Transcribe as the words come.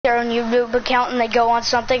their own YouTube account and they go on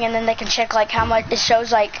something and then they can check like how much it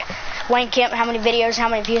shows, like Wayne Kemp, how many videos, how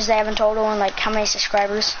many views they have in total, and like how many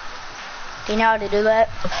subscribers. Do you know how to do that?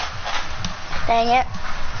 Dang it.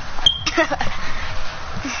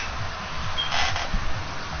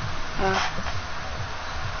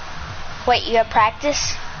 Wait, you have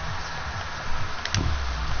practice?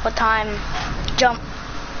 What time? Jump.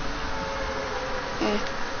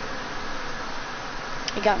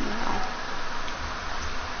 You got me now.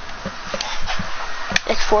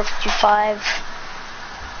 It's 4:55.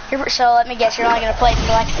 So let me guess, you're only gonna play for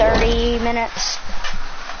like 30 minutes.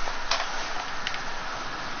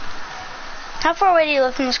 How far away do you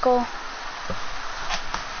live from the school?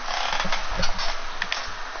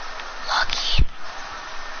 Lucky.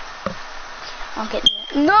 I'm getting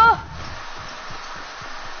it. No!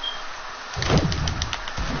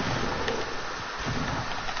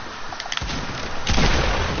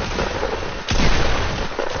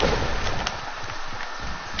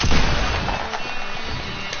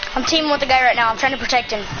 I'm teaming with the guy right now. I'm trying to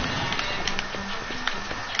protect him.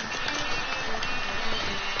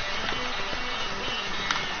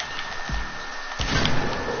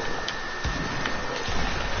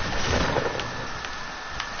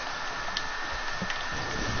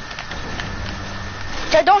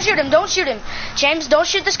 Don't shoot him. Don't shoot him. James, don't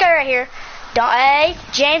shoot this guy right here. Don't. Hey,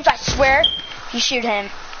 James, I swear, you shoot him.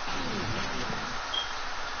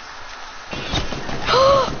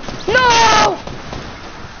 No!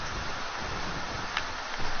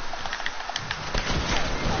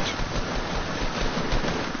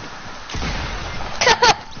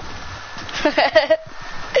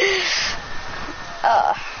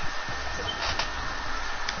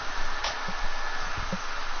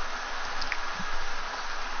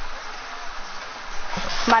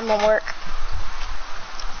 Mine won't work.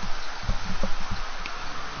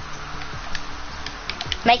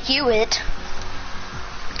 Make you it.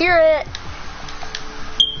 You're it.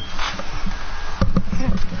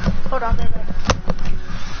 Hold on, baby.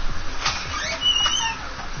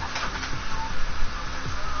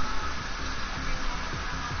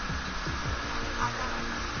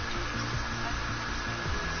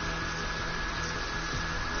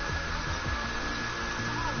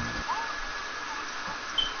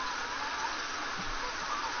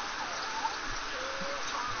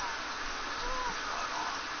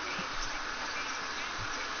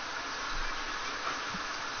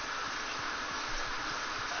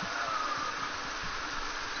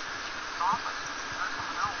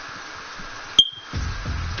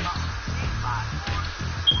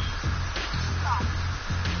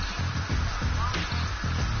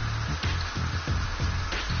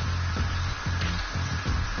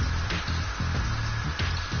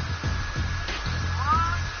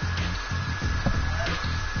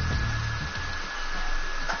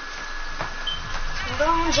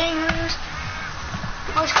 on, James.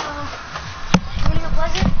 Let's go. You wanna go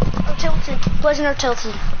Pleasant or Tilted? Pleasant or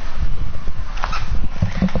Tilted?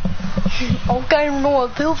 Okay, we're going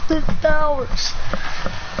to Tilted Towers.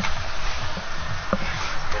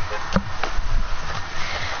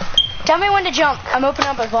 Tell me when to jump. I'm opening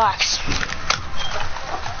up a box.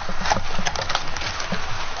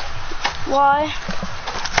 Why?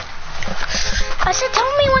 I said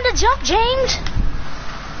tell me when to jump, James.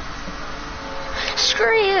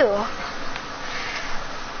 Screw you.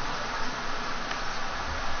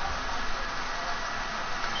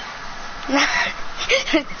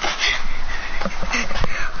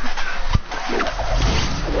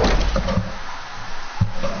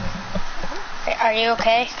 Are you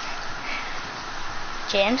okay?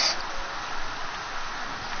 James?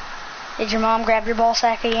 Did your mom grab your ball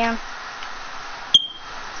sack again?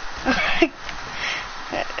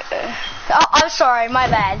 Oh, I'm sorry, my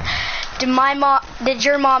bad. Did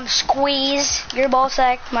your mom squeeze your ball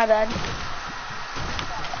sack? My bad.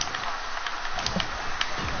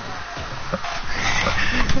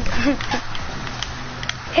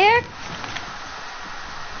 Here?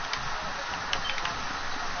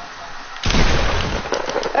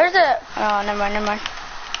 There's a... Oh, never mind, never mind.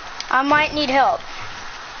 I might need help.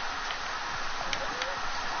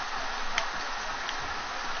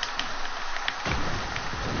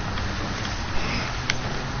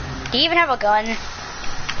 Do you even have a gun?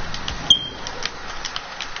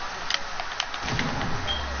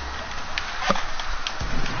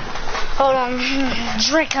 Hold on.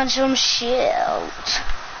 Drink on some shit.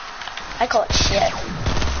 I call it shit.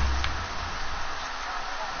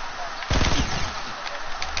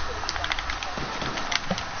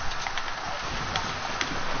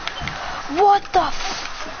 What the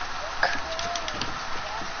fuck?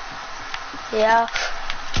 Yeah.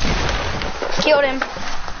 Killed him.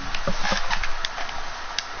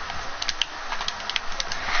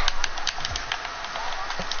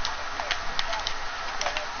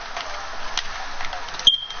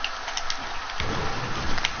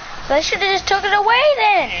 They should have just took it away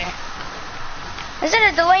then. Instead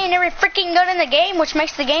of delaying every freaking gun in the game, which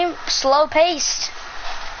makes the game slow paced.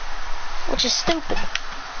 Which is stupid.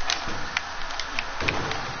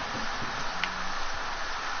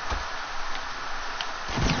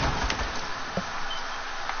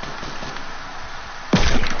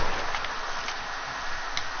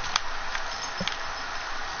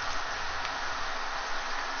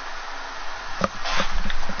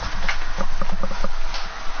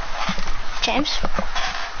 James?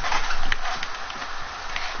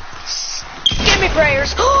 Give me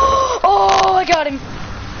prayers. Oh, I got him.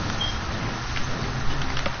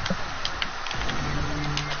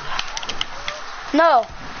 No.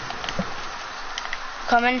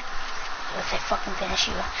 Coming. If they fucking finish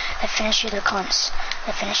you. They finish you, they're cunts.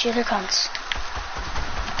 They finish you, they're cunts.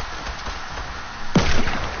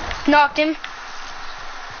 Knocked him.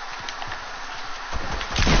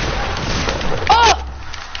 Oh!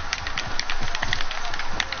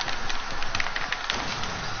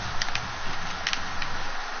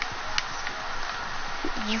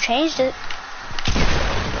 You changed it.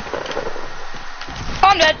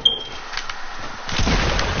 I'm dead.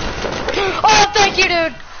 Oh, thank you,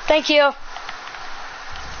 dude. Thank you.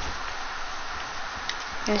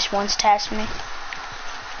 And this one's tasked me.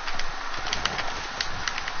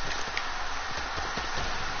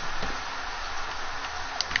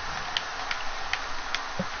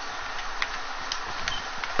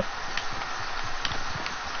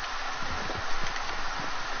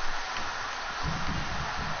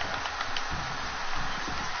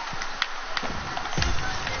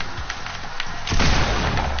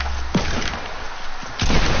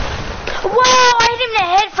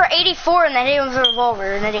 And I hit him with a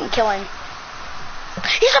revolver and I didn't kill him.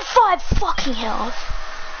 He's at 5 fucking health.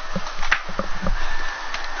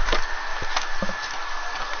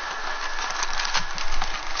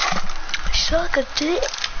 Suck a dick.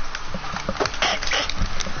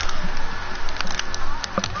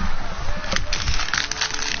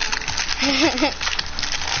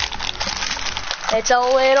 It's a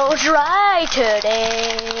little dry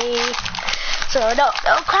today. So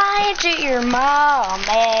don't cry to your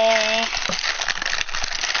mommy.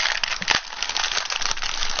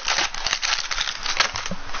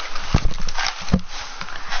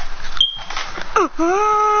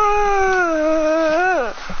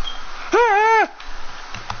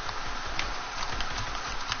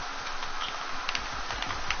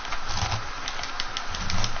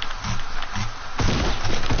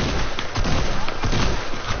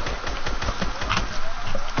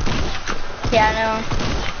 Yeah, I know.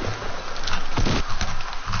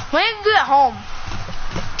 When did you get home?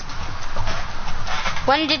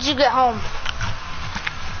 When did you get home?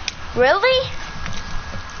 Really?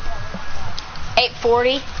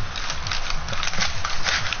 8:40.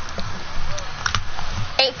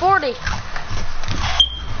 8:40.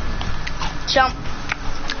 Jump.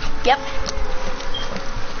 Yep.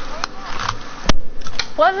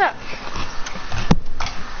 What's that?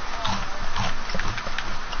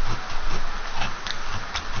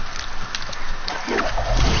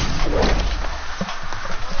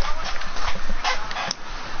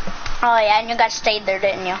 Oh yeah, and you guys stayed there,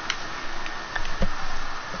 didn't you?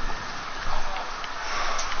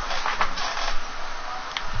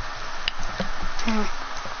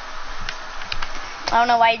 I don't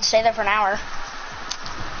know why you'd stay there for an hour.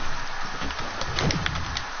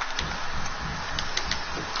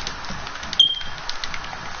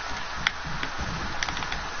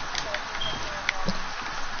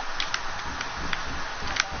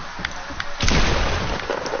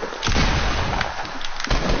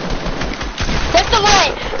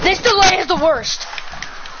 This delay is the worst.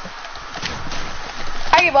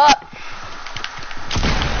 I give up.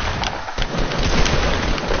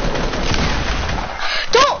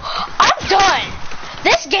 I'm done.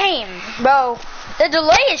 This game, bro, the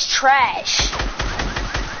delay is trash.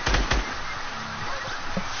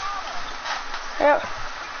 Yep.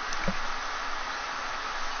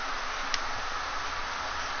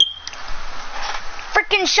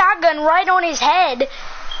 Freaking shotgun right on his head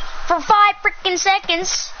for 5 freaking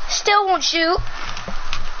seconds. Still won't shoot.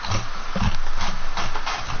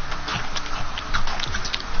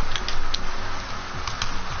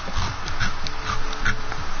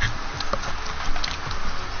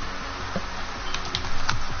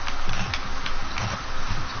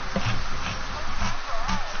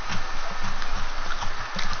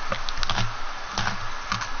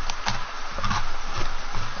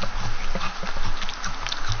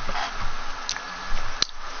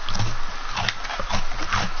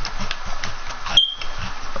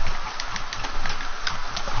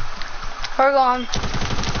 We're gone.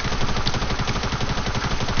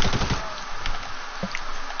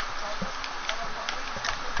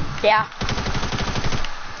 Yeah.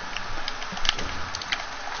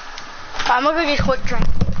 I'm gonna go get a quick drink.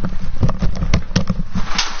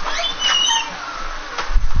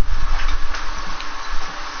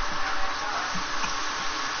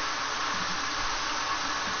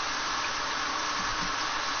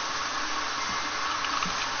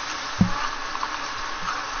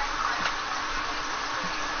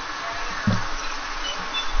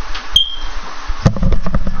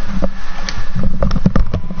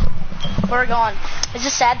 We're going. It's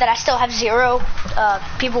just sad that I still have 0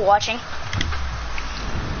 people watching.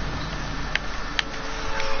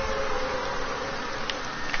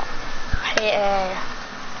 Yeah.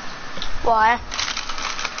 Why?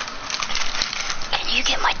 Can you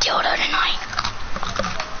get my dildo tonight?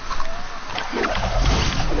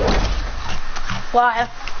 Why?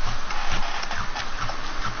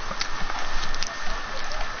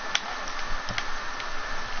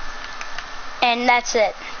 And that's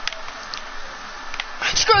it.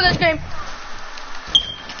 Screw this game.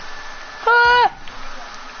 Ah!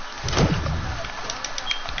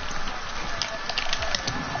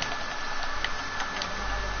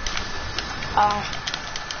 Oh.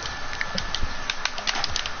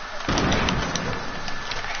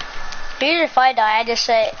 Usually if I die, I just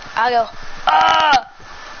say, I go, ah!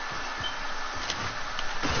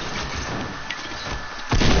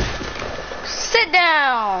 Sit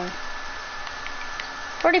down.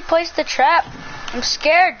 Already placed the trap. I'm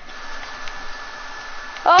scared.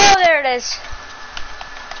 Oh, there it is.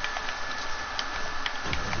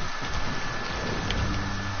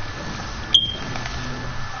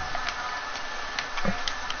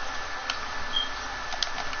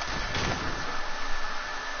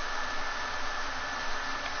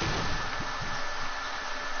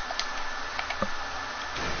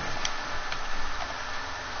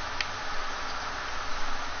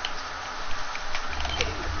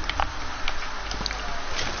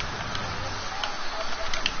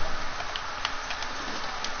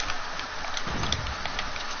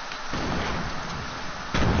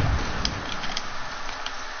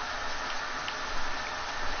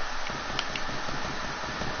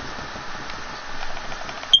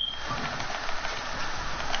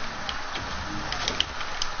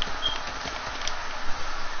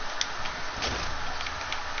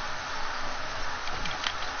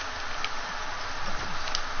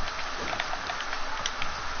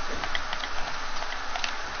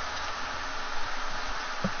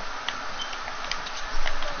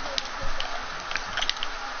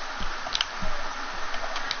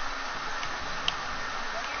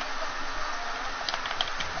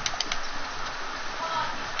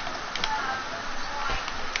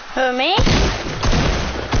 Who, me?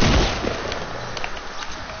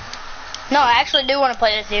 No, I actually do want to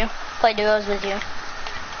play with you. Play duos with you.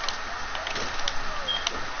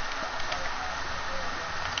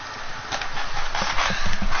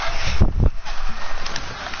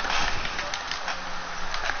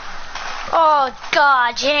 Oh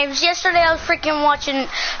God, James, yesterday I was freaking watching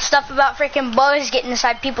stuff about freaking bugs getting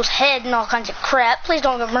inside people's head and all kinds of crap. Please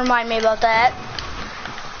don't remind me about that.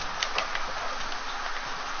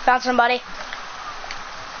 Found somebody.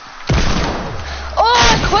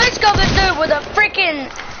 Oh, quick scope this dude with a freaking...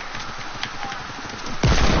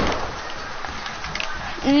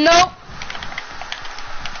 Nope.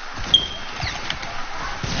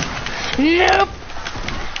 Nope.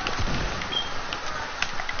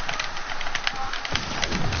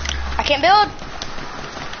 I can't build.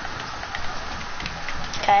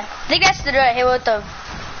 Okay. I think that's the right here with the...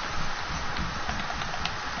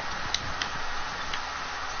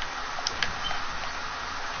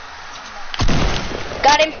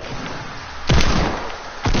 Got him.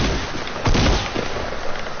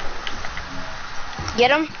 Get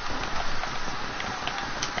him.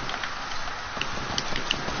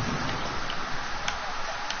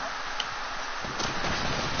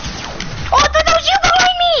 Oh, I thought that was you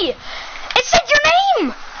behind me. It said your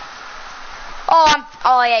name.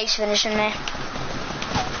 Oh yeah, he's finishing me.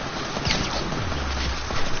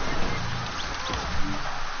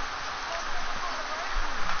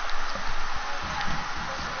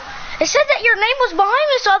 It said that your name was behind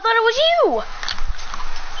me, so I thought it was you.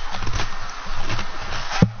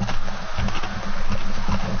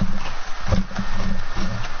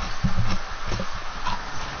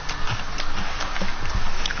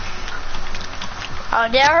 Oh,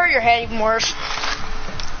 did I hurt your head even worse?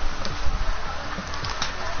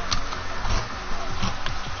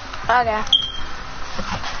 Okay.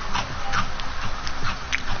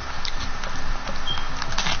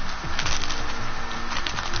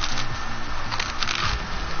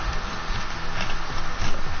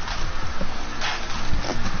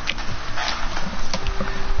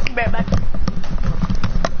 be right back.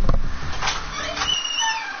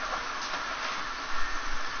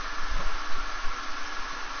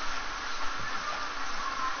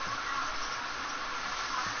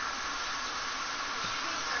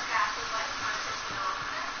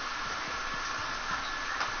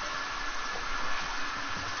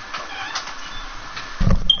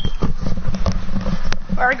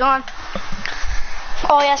 Already gone.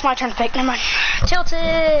 Oh yeah, it's my turn to pick. Never mind.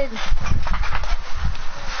 Tilted.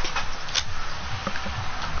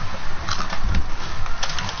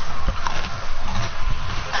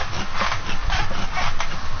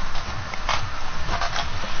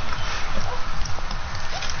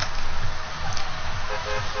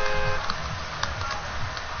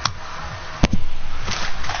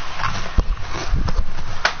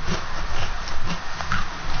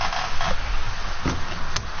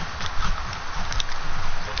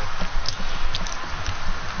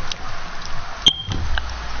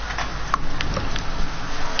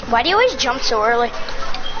 Why do you always jump so early?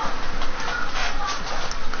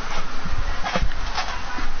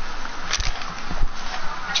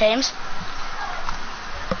 James?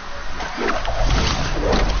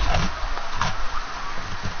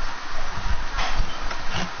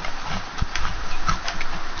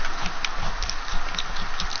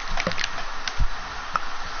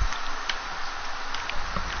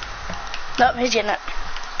 Nope, he's getting it.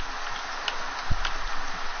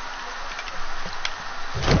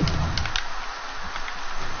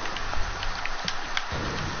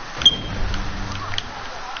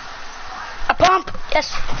 Bump!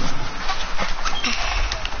 Yes!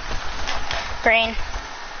 Green.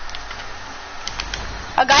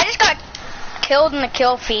 A guy just got killed in the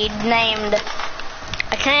kill feed named...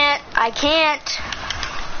 I can't.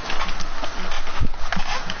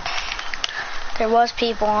 There was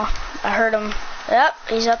people. I heard him. Yep,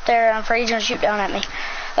 he's up there. I'm afraid he's gonna shoot down at me.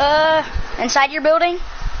 Inside your building?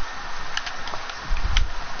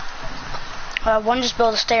 One just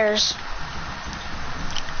built the stairs.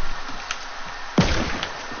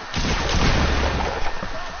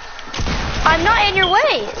 I'm not in your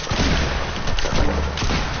way.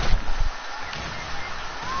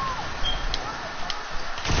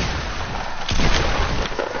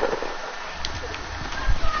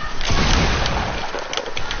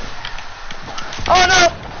 Oh no.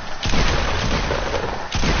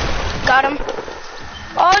 Got him.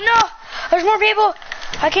 Oh no. There's more people.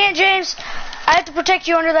 I can't, James. I have to protect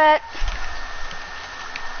you under that.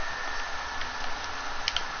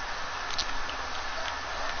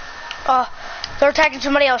 Oh, they're attacking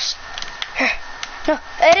somebody else. Here. No,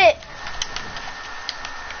 edit.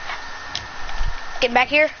 Get back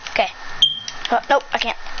here. Okay. Nope, I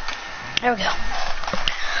can't. There we go.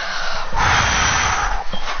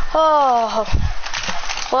 Oh,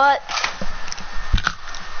 what?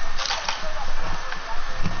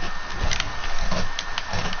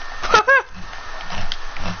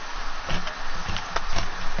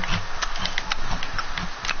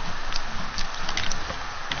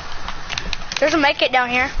 There's a make it down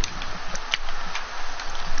here.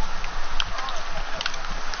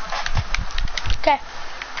 Okay.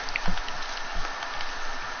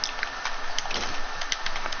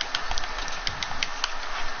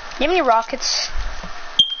 You have any rockets?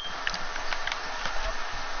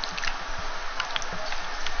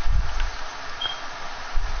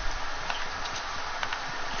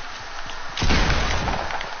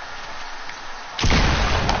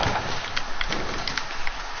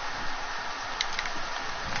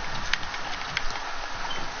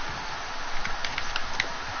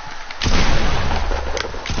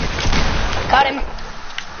 Got him.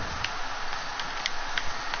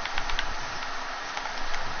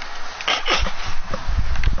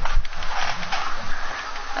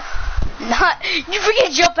 Not, you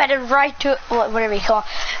freaking jump at it right to it, whatever you call it.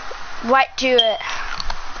 Right to it.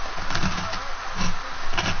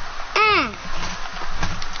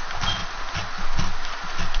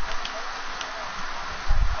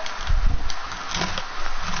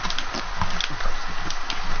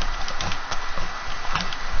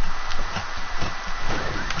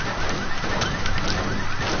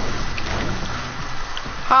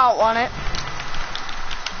 I don't want it.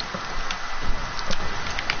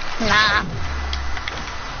 Nah.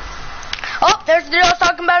 Oh, there's the dude I was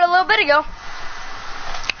talking about a little bit ago.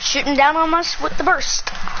 Shooting down on us with the burst.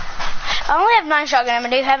 I only have 9 shotgun ammo.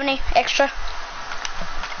 Do you have any extra?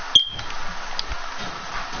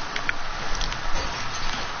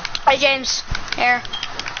 Hey, James. Here.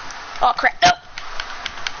 Oh, crap. Nope.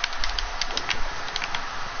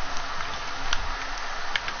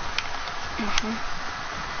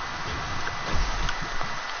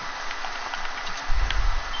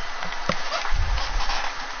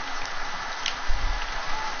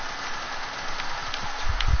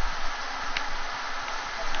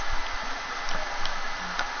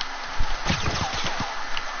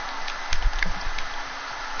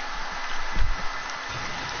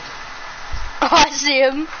 I see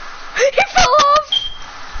him. He fell off.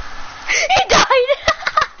 He died.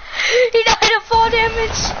 He died of fall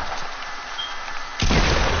damage.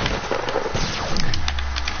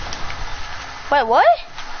 Wait, what?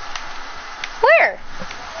 Where?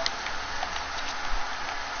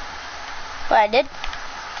 What I did?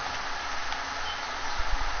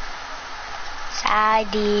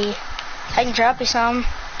 Sidey. I can drop you some.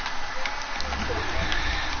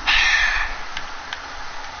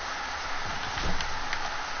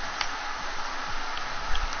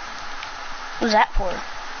 What's that for?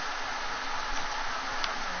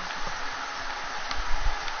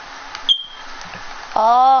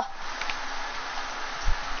 Oh.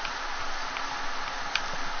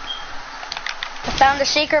 I found a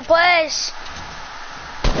secret place.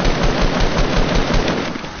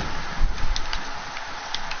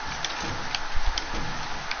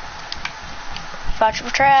 Watch for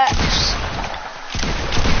traps.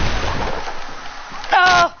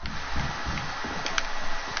 Oh!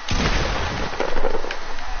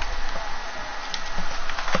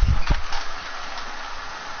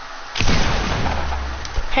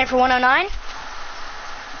 Hand for 109?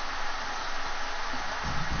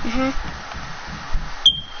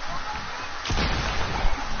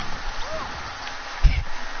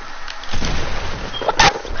 What the?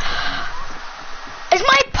 Is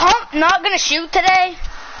my pump not gonna shoot today?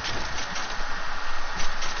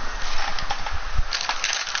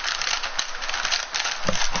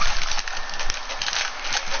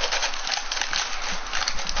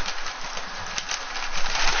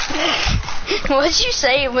 What did you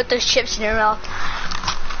say with those chips in your mouth?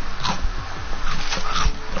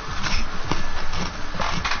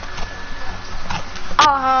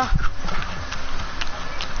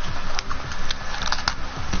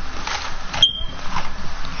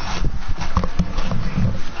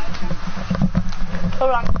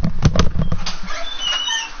 Hold on.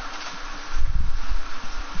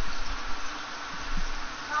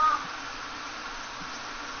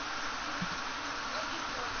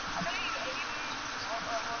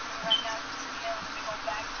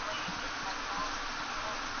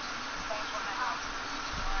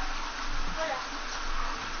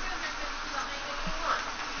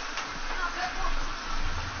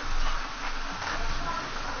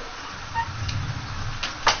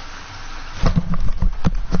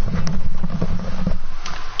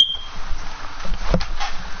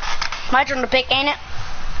 My turn to pick, ain't it?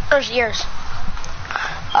 Or is it yours?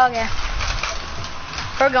 Okay.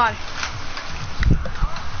 We're going.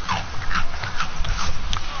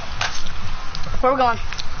 Where are we going?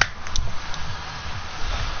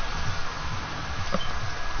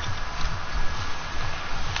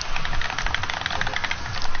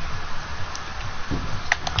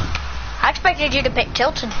 I expected you to pick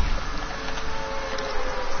Tilted.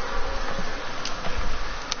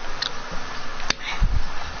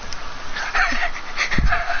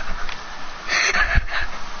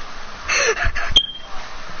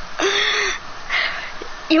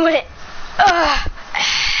 You went.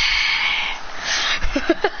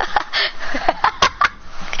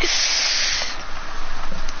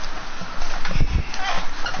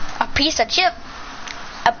 A piece of chip.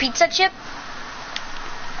 A pizza chip.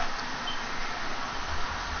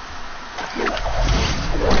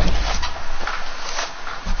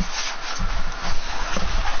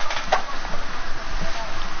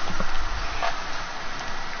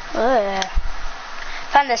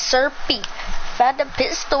 Found a Slurpee. Found a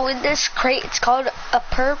pistol in this crate. It's called a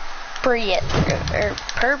Perpiet. Or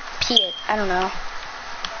Perpiet. I don't know.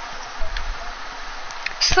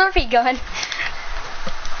 Slurpee gun.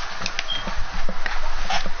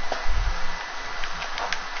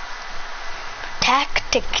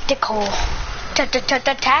 Tactical.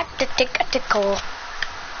 Tactical.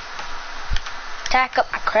 Tack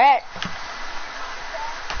up my crack.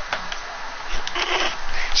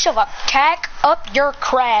 Shove up. Tack up your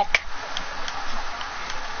crack.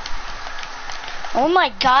 Oh my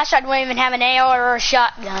gosh, I don't even have an AR or a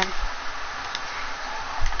shotgun.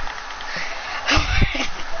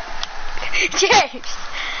 James.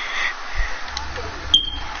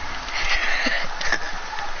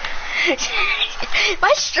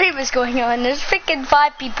 My stream is going on. There's freaking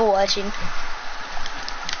 5 people watching.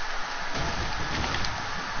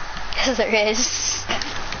 Yes, there is.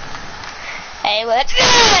 Hey, let's go!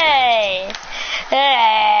 Hey.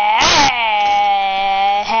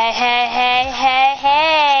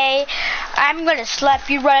 I'm gonna slap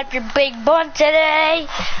you right up your big butt today.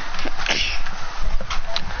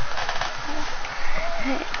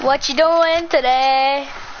 What you doing today?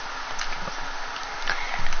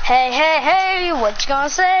 Hey, hey, hey, what you gonna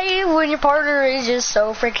say when your partner is just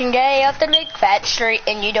so freaking gay up the big fat street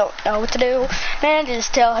and you don't know what to do? Man,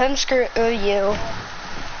 just tell him screw you.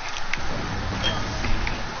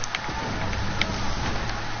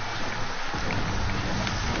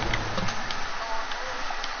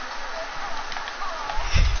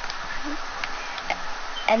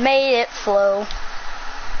 And made it flow.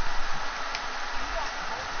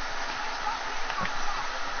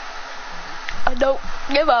 I don't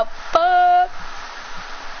give a fuck.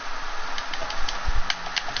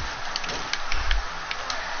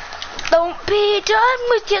 Don't be done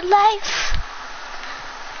with your life.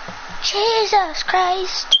 Jesus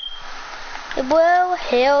Christ. It will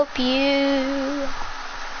help you.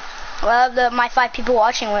 Well, my 5 people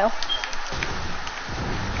watching will.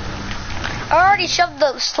 I already shoved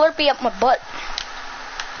the Slurpee up my butt.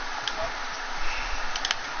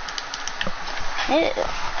 Ew.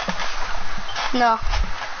 No.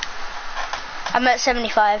 I'm at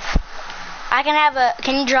 75. I can have a.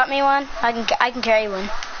 Can you drop me one? I can carry one.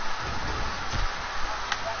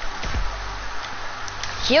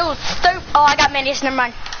 You stupid. Oh, I got minis. Never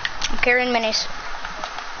mind. I'm carrying minis.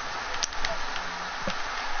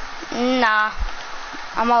 Nah.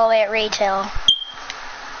 I'm all the way at retail.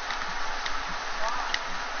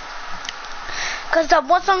 Cause I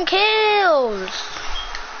want some kills.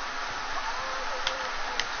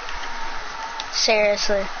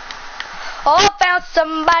 Seriously. Oh, I found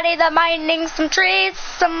somebody that minding some trees.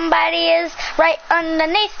 Somebody is right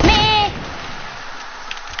underneath me.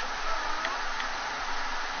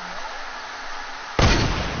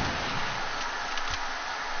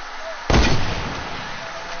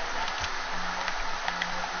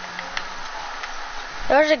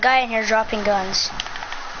 There's a guy in here dropping guns.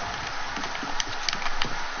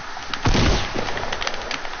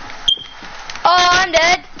 Oh, I'm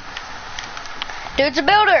dead. Dude's a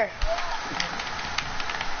builder.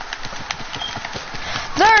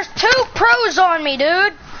 There's 2 pros on me,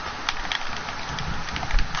 dude.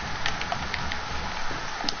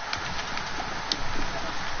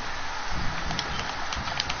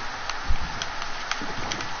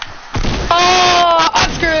 Oh,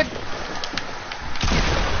 I'm screwed.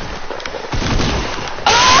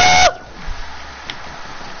 Oh!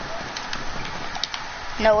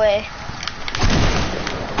 No way.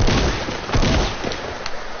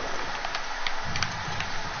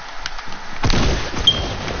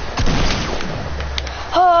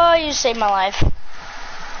 Oh, you saved my life.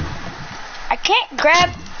 I can't grab.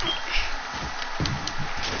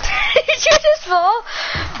 Did you just fall?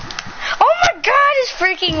 Oh my god, his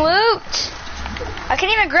freaking loot. I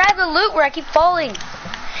can't even grab the loot where I keep falling.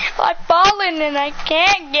 I'm falling and I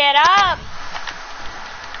can't get up.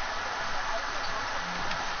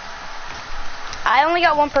 I only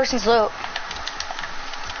got one person's loot.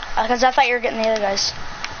 Because I thought you were getting the other guys.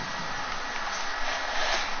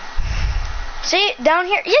 See, down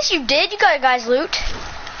here. Yes, you did. You got a guy's loot.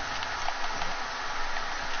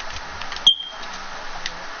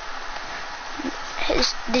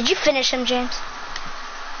 Did you finish him, James?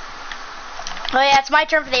 Oh, yeah, it's my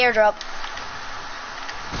turn for the airdrop.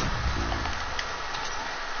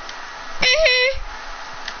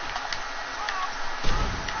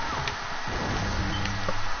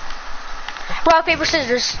 Rock, paper,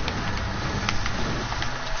 scissors.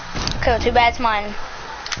 Okay, well, too bad it's mine.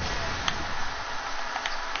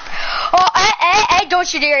 Oh, hey,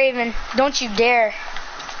 don't you dare even. Don't you dare.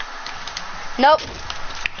 Nope.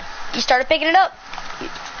 You started picking it up.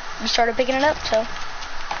 You started picking it up, so.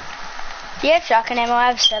 You have shotgun ammo, I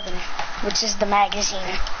have 7, which is the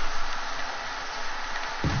magazine.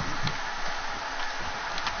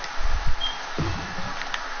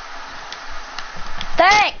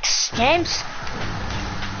 Thanks, James.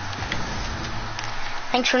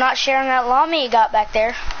 Thanks for not sharing that llama you got back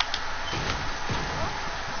there.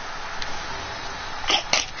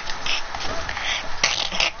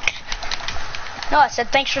 No, I said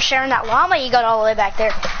thanks for sharing that llama you got all the way back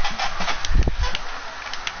there.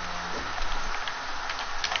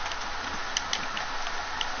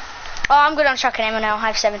 Oh, I'm good on shotgun ammo now. I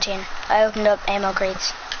have 17. I opened up ammo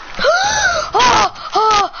crates.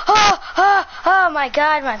 Oh my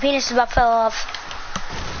god, my penis about fell off.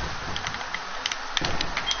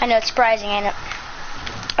 I know, it's surprising, ain't it?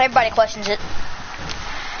 Everybody questions it.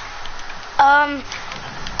 I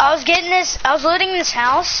was looting this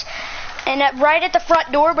house, and right at the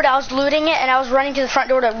front door, but I was looting it, and I was running to the front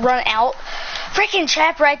door to run out. Freaking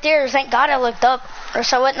chap right there, thank God I looked up, or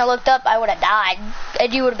if I wouldn't have looked up, I would have died.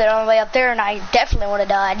 And you would have been on the way up there, and I definitely would have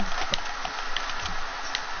died.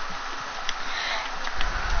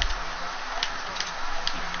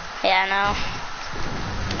 Yeah, I know.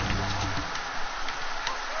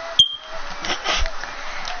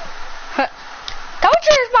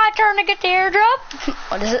 it's my turn to get the airdrop.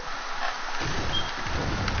 What is it?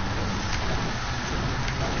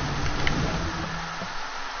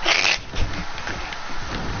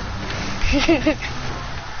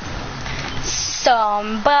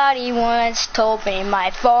 Somebody once told me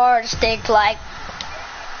my fart stick like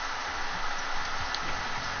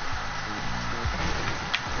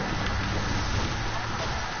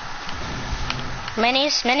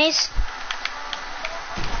minis.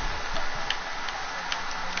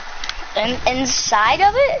 Inside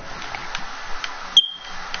of it?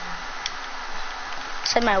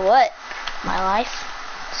 Said my what? My life?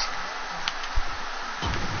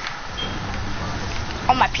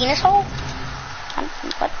 On my penis hole?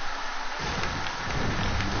 What?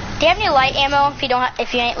 Do you have any light ammo?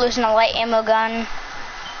 If you ain't losing a light ammo gun?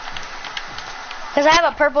 Because I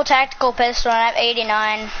have a purple tactical pistol and I have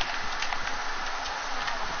 89.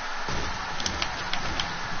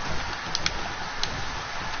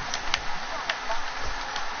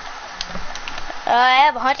 I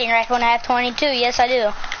have a hunting rifle and I have 22. Yes, I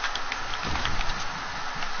do.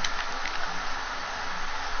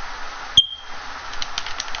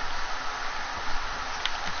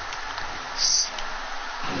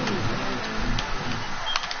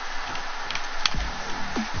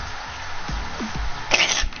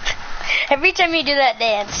 Every time you do that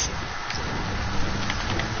dance.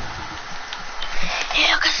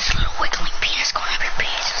 Yeah, look at this little wiggling penis going up your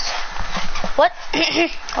penis. What?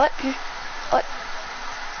 What?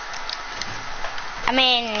 I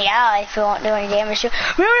mean, yeah, if it won't do any damage to you.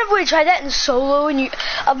 Remember when we tried that in solo and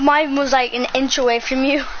mine was like an inch away from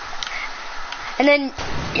you? And then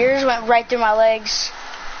yours went right through my legs.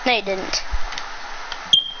 No, you didn't.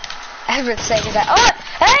 I was about to say, cause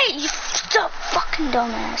hey, you fucking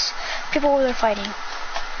dumbass. People were there fighting.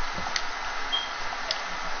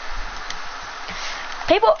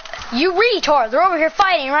 People, you retard, they're over here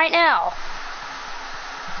fighting right now.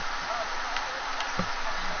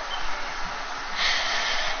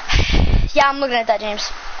 Yeah, I'm looking at that, James.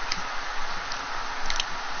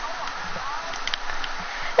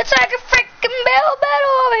 It's like a freaking bell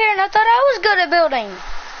battle over here, and I thought I was good at building.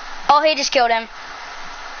 Oh, he just killed him.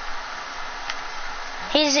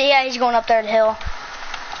 He's going up there the hill.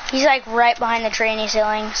 He's like right behind the tree and he's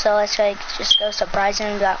healing, so let's like just go surprise him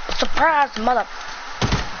and be like, surprise, mother.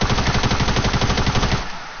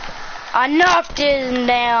 I knocked him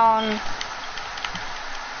down.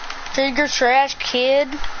 Dig your trash, kid.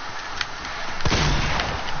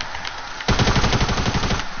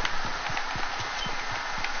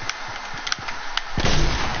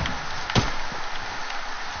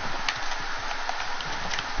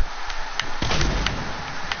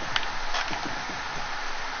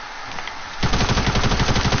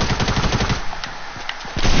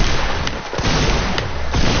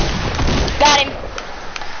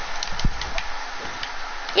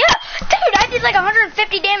 Like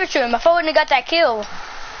 150 damage to him if I wouldn't have got that kill.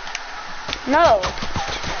 No.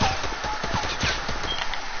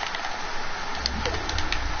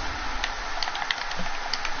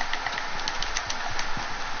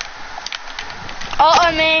 Oh,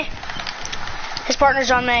 on me. His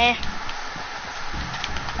partner's on me.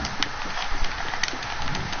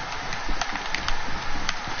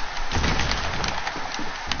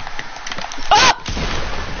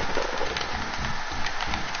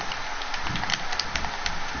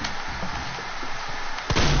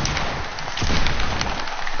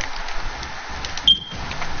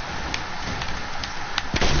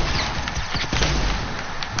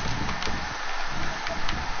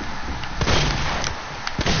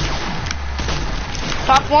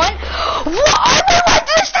 Top one. What? I went right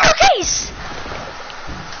to the staircase!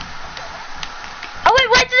 I went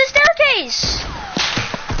right to the staircase!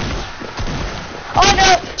 Oh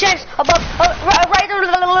no, James, above, right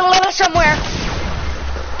somewhere.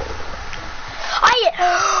 I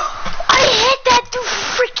hit that through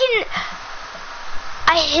freaking...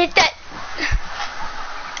 I hit that...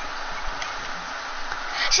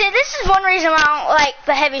 See, this is one reason why I don't like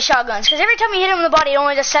the heavy shotguns, because every time you hit him in the body, it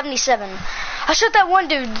only does 77. I shot that one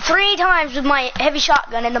dude 3 times with my heavy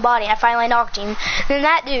shotgun in the body, and I finally knocked him. Then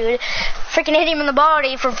that dude freaking hit him in the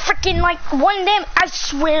body for freaking like 1 damage. I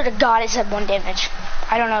swear to God it said 1 damage.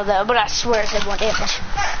 I don't know though, but I swear it said 1 damage.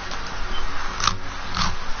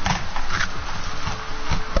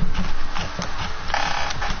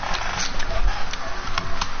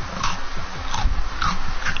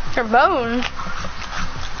 Your bone.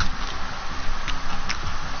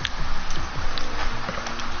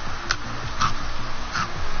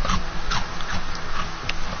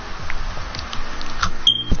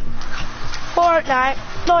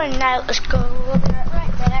 Fortnite, let's go.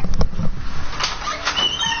 Right back.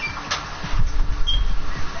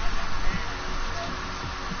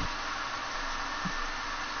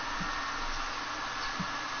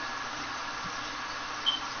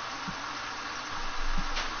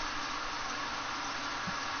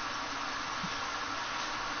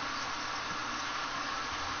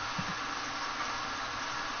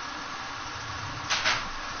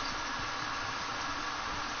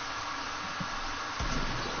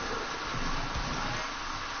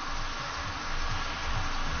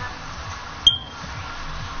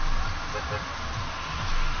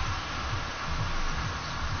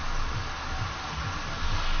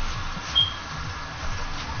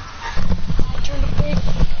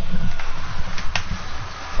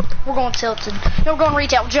 We're going tilted. No, we're going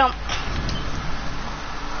retail. Jump.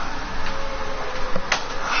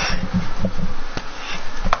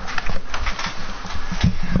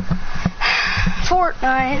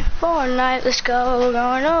 Fortnite, let's go. We're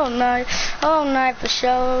going all night for sure.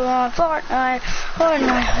 We're going Fortnite,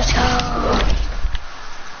 let's go.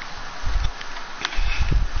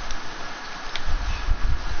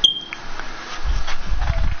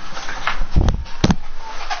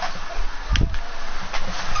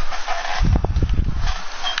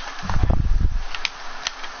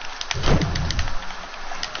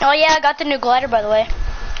 Oh yeah, I got the new glider, by the way.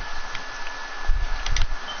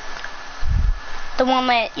 The one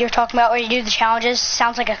that you're talking about where you do the challenges.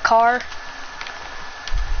 Sounds like a car.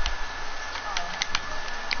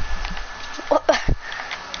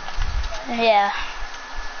 Yeah.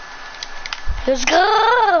 Let's go!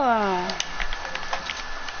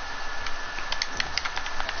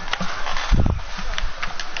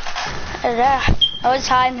 I was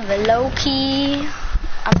hiding the low key.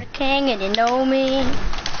 I'm the king and you know me.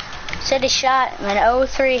 City shot in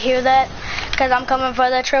 03, hear that? Cause I'm coming for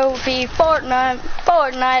the trophy.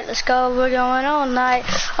 Fortnite, let's go. We're going all night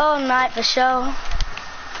for sure.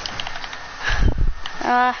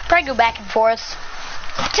 Probably go back and forth.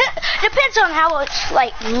 Depends on how much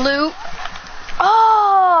like loot.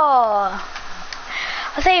 Oh,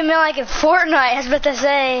 I think you meant like in Fortnite. I was about to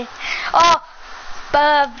say. Oh,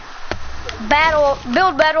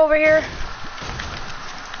 build battle over here.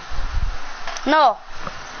 No,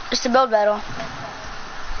 just a build battle.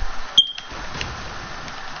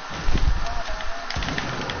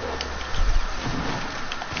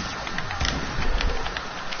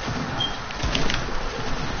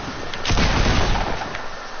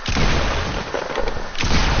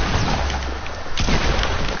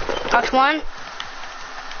 Knocked one.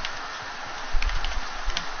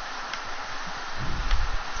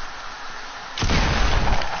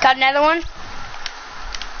 Got another one.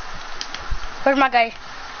 Where's my guy?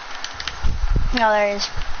 Oh, there he is.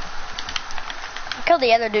 I killed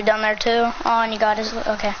the other dude down there too. Oh, and you got his.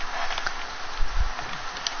 Okay.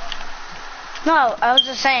 No, I was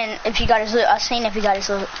just saying if you got his loot. I was saying if you got his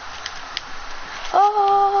loot.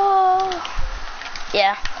 Oh.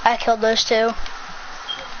 Yeah, I killed those two.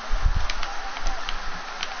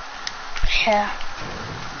 Yeah.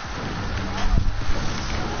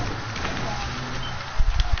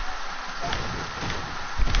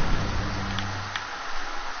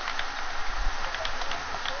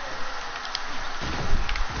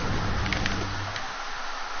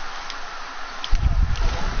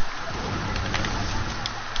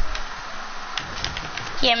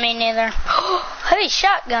 Yeah, me neither. Heavy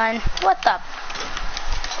shotgun. What the?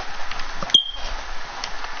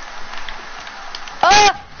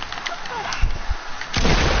 Oh!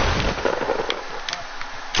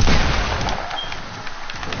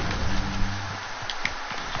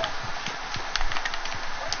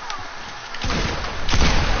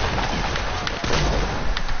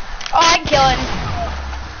 Oh, I can kill him.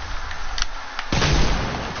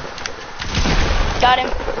 Got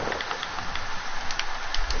him.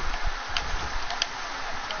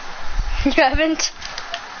 You haven't?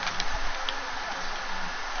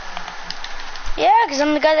 Yeah, because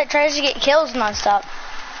I'm the guy that tries to get kills nonstop.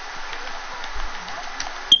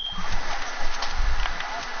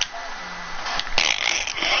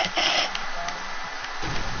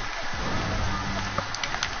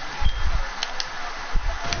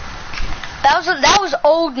 That was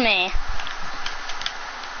old me.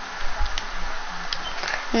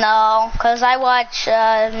 No, because I watch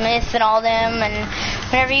Myth and all them, and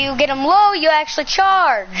whenever you get them low, you actually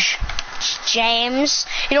charge. James,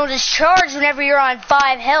 you don't just charge whenever you're on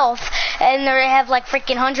 5 health, and they have like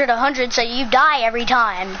freaking 100, so you die every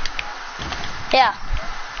time. Yeah.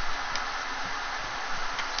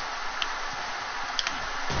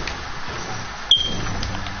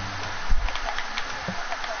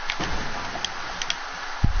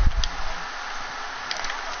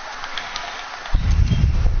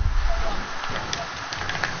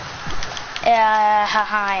 Yeah,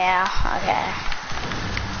 haha, yeah, okay.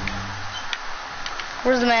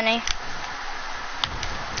 Where's the mini?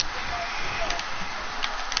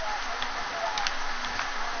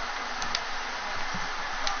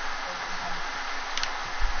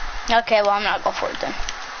 Okay, well, I'm not going for it then.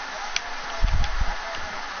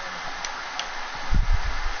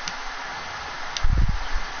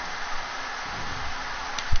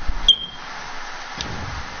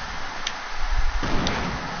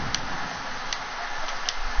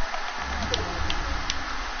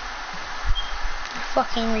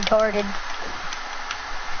 Fucking retarded.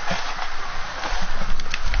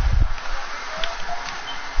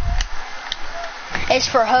 is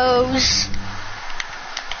for hoes.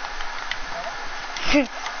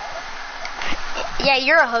 Yeah,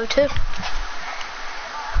 you're a hoe too.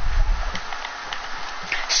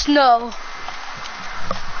 Snow.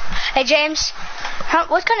 Hey James,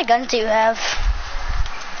 what kind of guns do you have?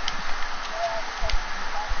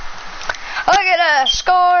 Oh, I got a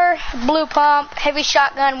scar, blue pump, heavy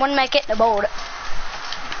shotgun, one med kit, and a bullet.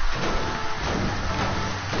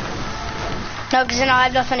 No, because then I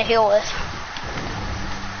have nothing to heal with.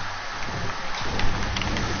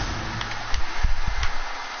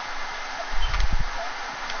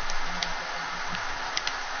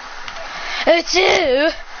 It's you.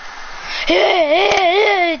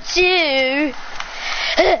 It's you.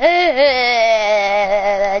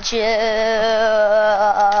 It's you.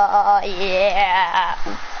 Yeah.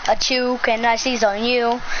 A chew can I seize on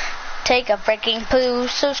you? Take a freaking poo,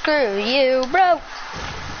 so screw you, bro.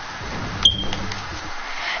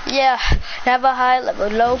 Yeah, never high level,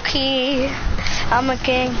 low key. I'm a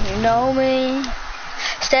king, you know me.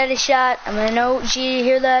 Steady shot, I'm an OG.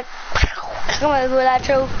 Hear that? Come on with that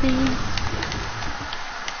trophy.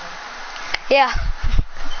 Yeah.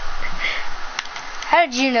 How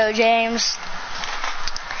did you know, James?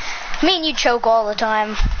 Me and you choke all the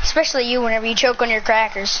time. Especially you whenever you choke on your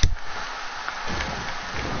crackers.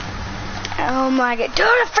 Oh my god. Dude,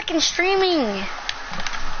 I'm freaking streaming.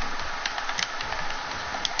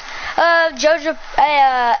 Jojo,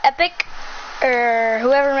 Epic, or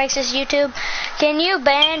whoever makes this YouTube, can you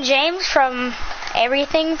ban James from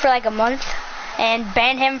everything for like a month? And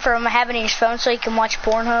ban him from having his phone so he can watch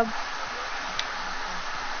Pornhub?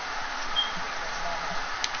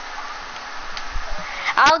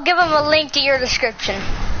 I'll give him a link to your description.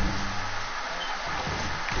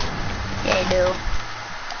 Yeah, you do.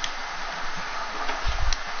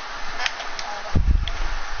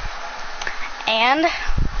 And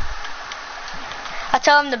I'll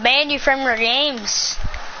tell him to ban you from your games.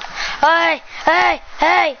 Hey, hey,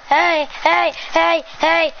 hey, hey, hey, hey,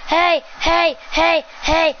 hey, hey, hey, hey,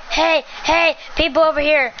 hey, hey, hey, people over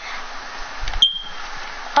here.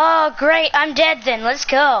 Oh, great, I'm dead then, let's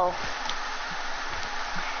go.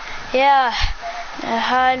 Yeah,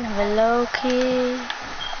 hide in the low key.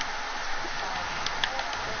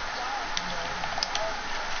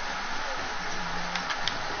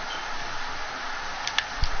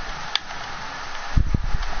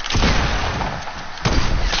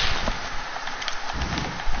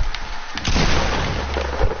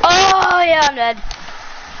 Oh yeah, I'm dead.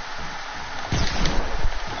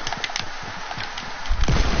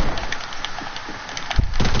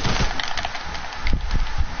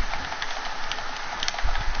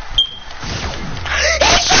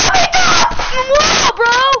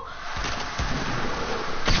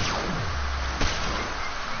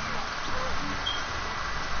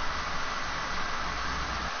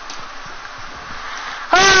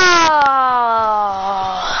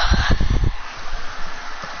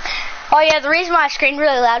 Oh yeah, the reason why I screamed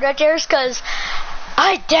really loud right there is because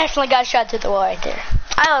I definitely got shot through the wall right there.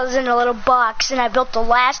 I was in a little box and I built the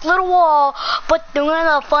last little wall, but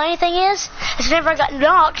the funny thing is whenever I got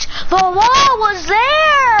knocked, the wall was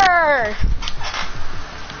there!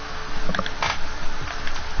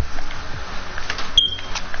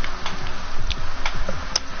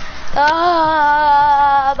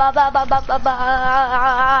 Ba ba ba ba ba ba.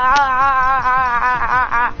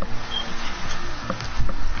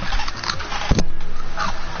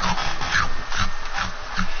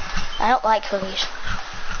 I don't like cookies.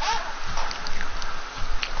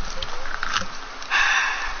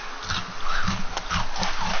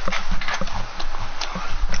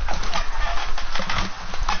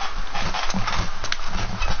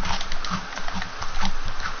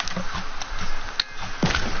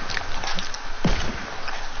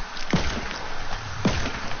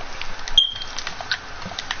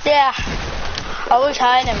 Yeah, I was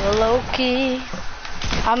hiding low key.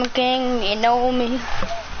 I'm a king, you know me.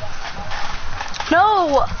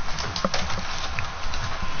 No!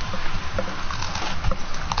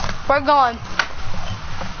 We're going.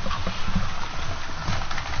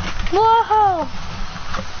 Whoa!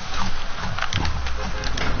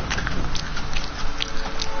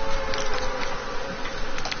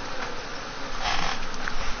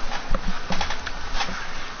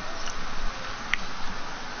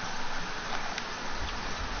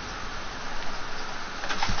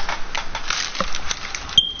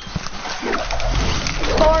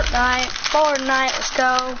 Fortnite, let's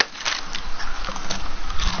go.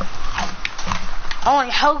 Only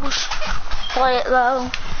hoes play it low.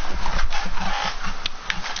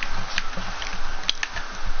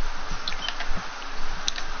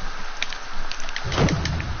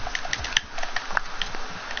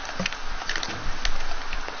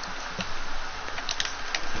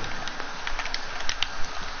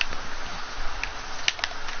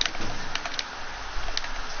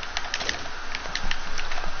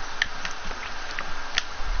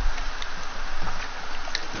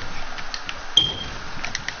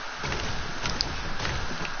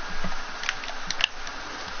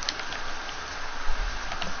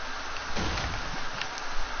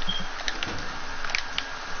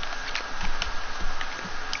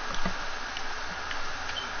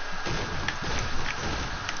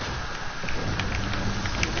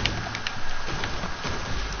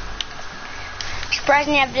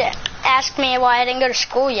 surprising you have to ask me why I didn't go to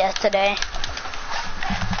school yesterday.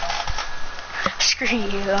 Screw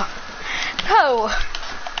you. No.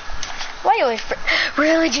 Why you always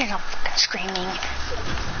really Jen? I'm fucking screaming.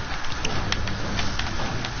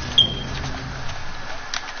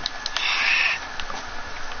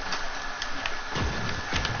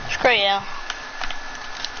 Screw you.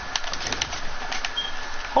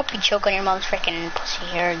 Hope you choke on your mom's freaking pussy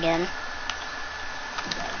hair again.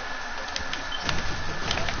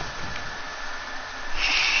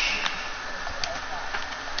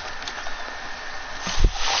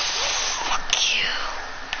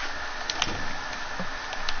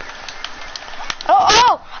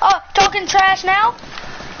 Talking trash now?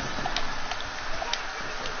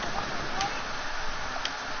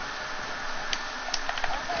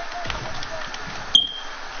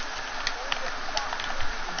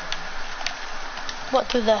 What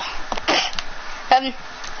through the...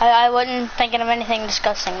 I wasn't thinking of anything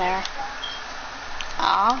disgusting there.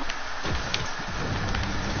 Aw.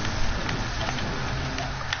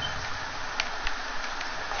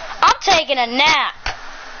 I'm taking a nap.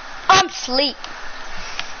 I'm asleep.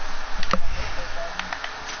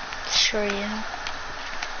 Sure, yeah.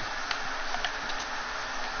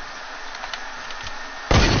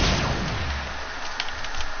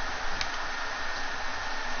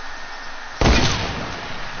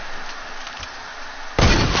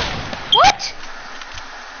 What?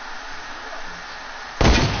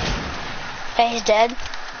 Okay, he's dead.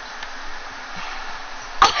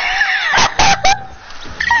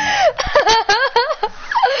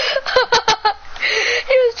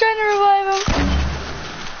 He was trying to revive him.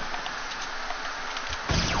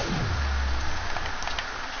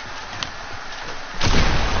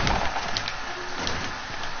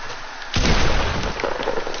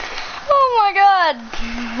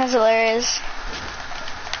 That's hilarious.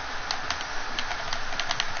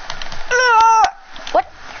 What?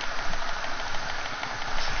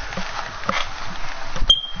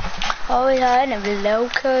 Oh yeah, I never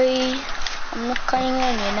okay. I'm not clean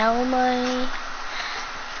and you know me.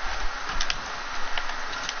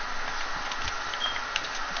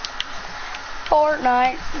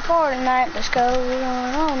 Fortnite, let's go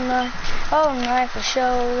all night for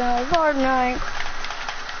sure, Fortnite.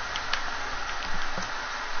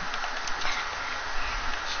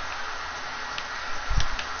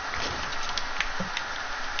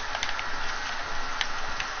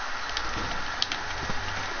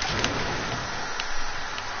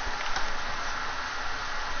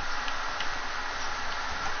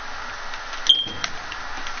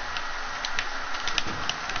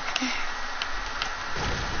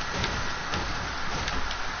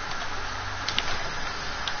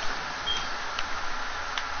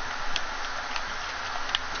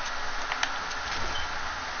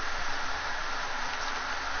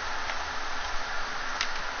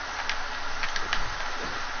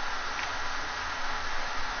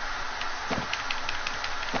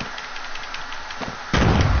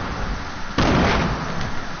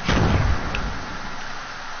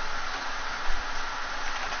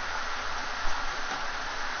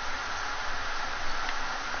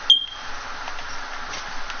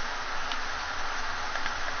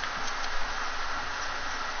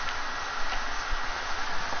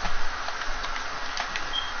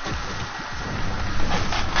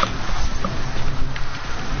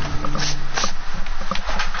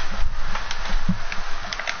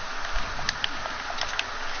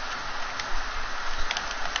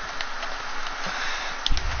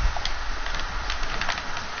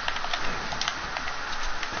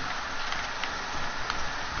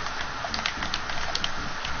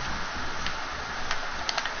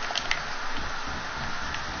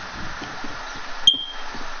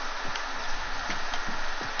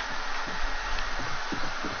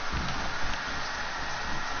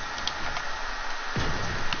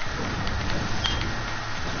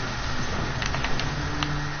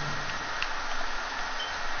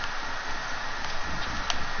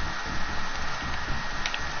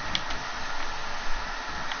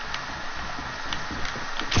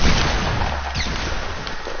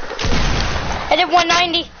 I did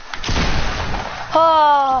 190.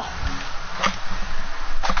 Oh.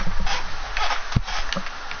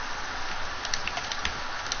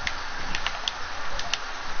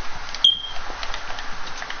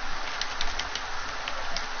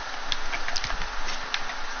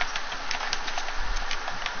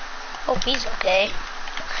 Hope he's okay.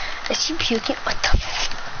 Is he puking? What the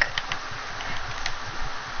fuck?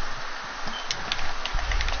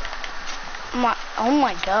 Oh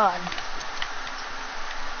my god.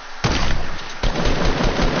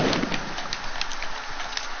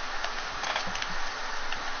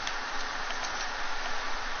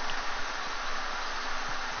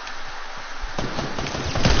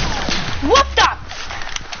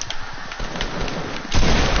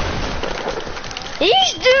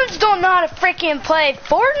 These dudes don't know how to freaking play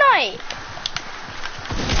Fortnite.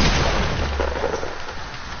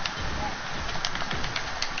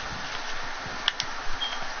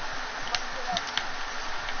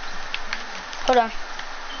 Hold on.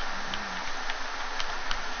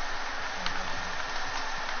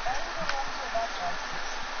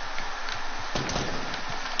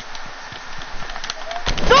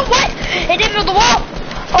 No, what? It didn't build the wall.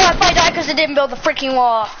 Oh, I probably died because it didn't build the freaking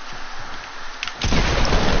wall.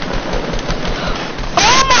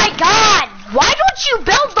 Oh my God! Why don't you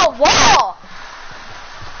build the wall?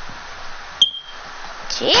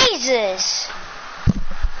 Jesus.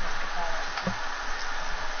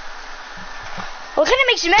 What kind of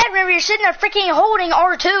makes you mad whenever you're sitting there freaking holding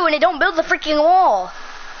R2 and it don't build the freaking wall?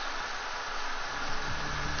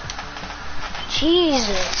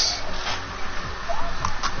 Jesus.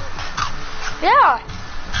 Yeah.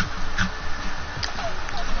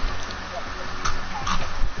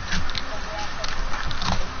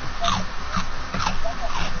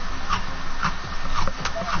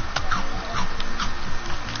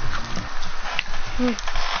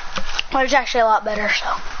 Well, it's actually a lot better,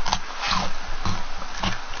 so.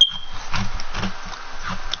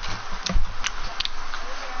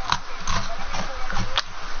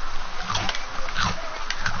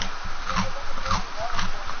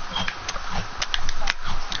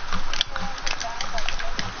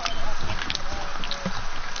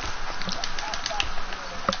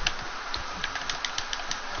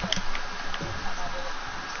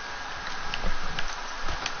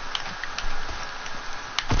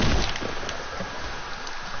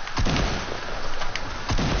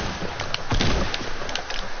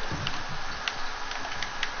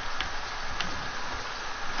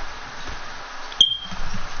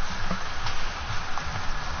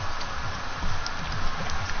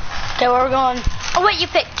 Okay, where we're going? Oh wait, you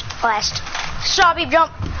picked last. Strawberry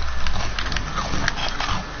jump.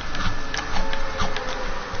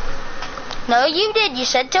 No, you did. You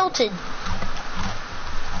said tilted.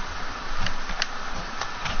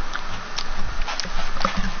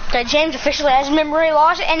 Okay, James officially has memory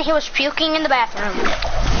loss, and he was puking in the bathroom.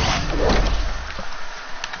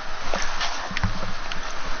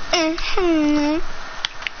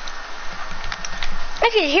 I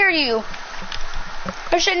could hear you.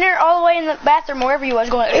 You're sitting there all the way in the bathroom, wherever you was,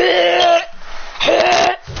 going.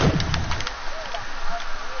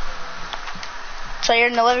 So you're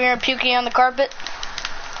in the living room puking on the carpet?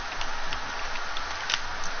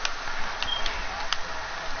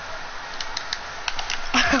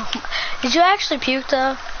 Did you actually puke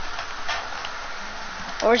though?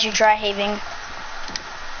 Or was you dry heaving?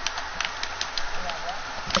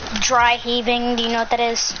 Dry heaving, do you know what that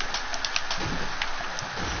is?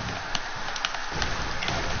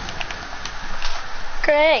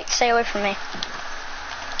 Great, stay away from me.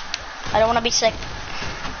 I don't want to be sick.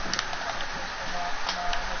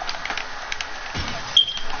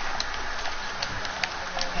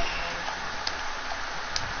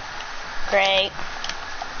 Great.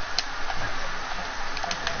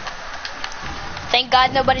 Thank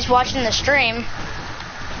God nobody's watching the stream.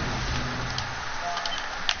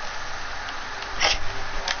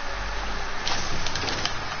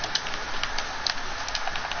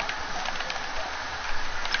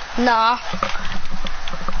 Nah.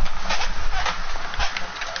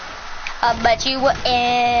 But you were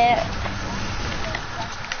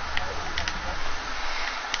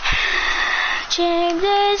James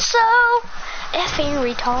is so effing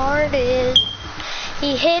retarded.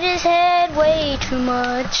 He hit his head way too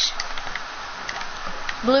much.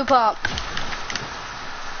 Blue pump.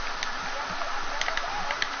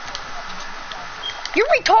 You're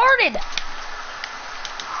retarded.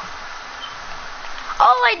 All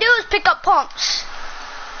I do is pick up pumps.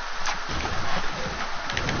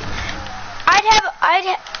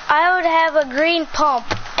 I would have a green pump,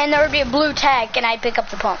 and there would be a blue tag, and I'd pick up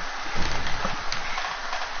the pump.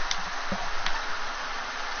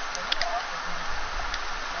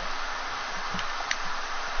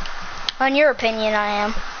 On your opinion, I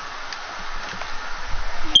am.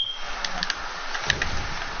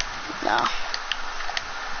 No.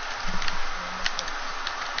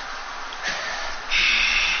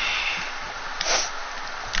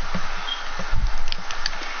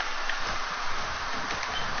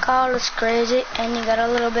 Call is crazy, and you got a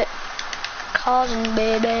little bit causing,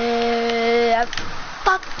 baby.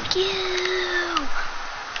 Fuck you.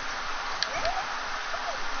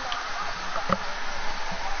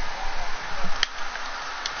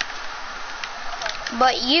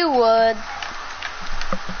 But you would.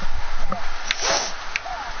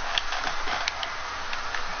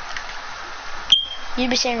 You'd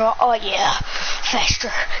be saying, oh yeah,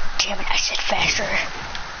 faster. Damn it, I said faster.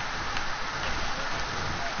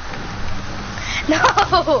 No,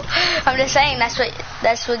 I'm just saying that's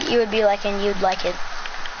what you would be like, and you'd like it.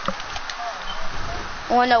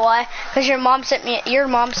 Wanna know why? Because your mom sent me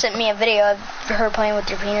a video of her playing with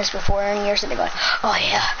your penis before, and you're sitting there going, oh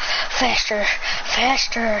yeah, faster,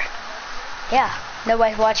 faster. Yeah,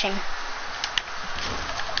 nobody's watching.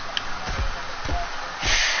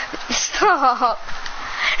 Stop.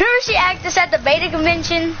 Remember she asked us at the beta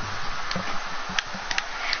convention?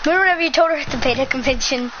 Remember whenever you told her at the beta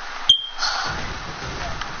convention?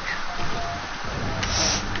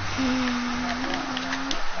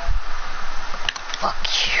 Fuck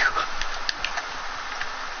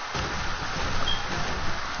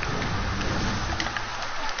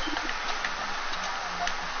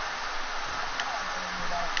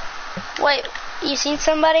you. Wait, you seen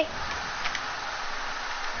somebody?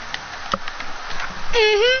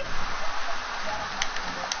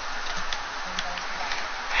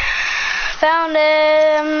 Found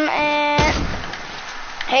him and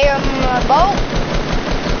boat.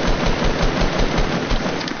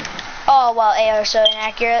 Oh wow, AR is so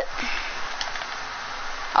inaccurate.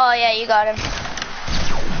 Oh yeah, you got him.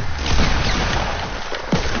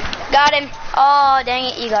 Got him. Oh dang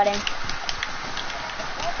it, you got him.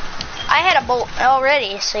 I had a bolt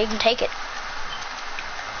already, so you can take it.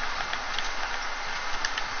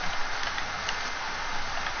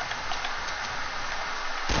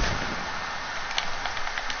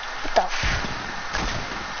 What the f...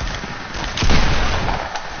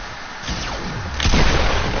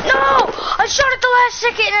 No! I shot at the last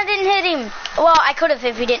second and I didn't hit him. Well, I could have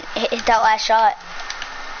if he didn't hit that last shot.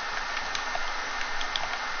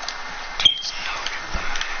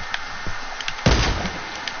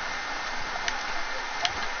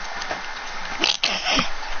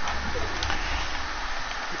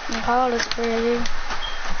 Oh, that's crazy.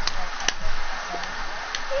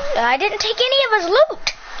 I didn't take any of his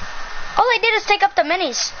loot. All I did is take up the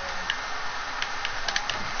minis.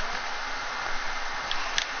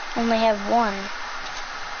 Only have one.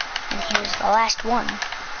 And here's the last one.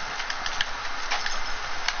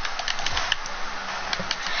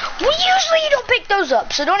 Usually you don't pick those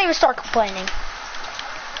up, so don't even start complaining.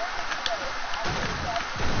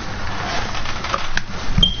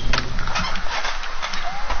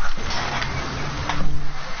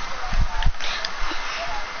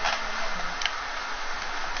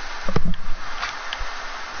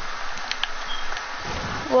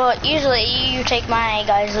 Well, usually you take my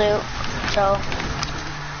guy's loot, so.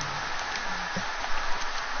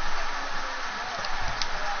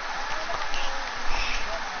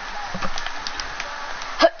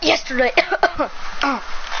 Yesterday.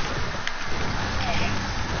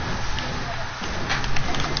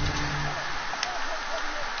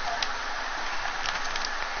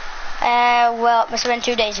 Well, it must have been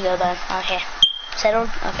 2 days ago then. Okay. Settled?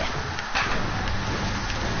 Okay.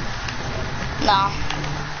 No.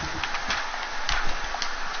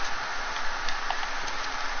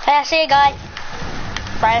 Hey, I see a guy.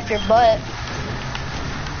 Right up your butt.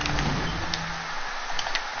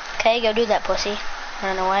 Okay, go do that, pussy.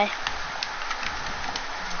 Run away.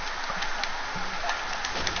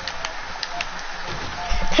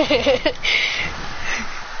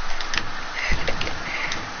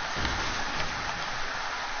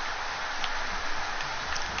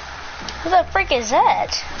 Who the frick is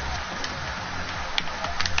that?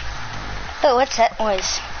 Oh, what's that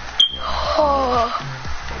noise? Oh.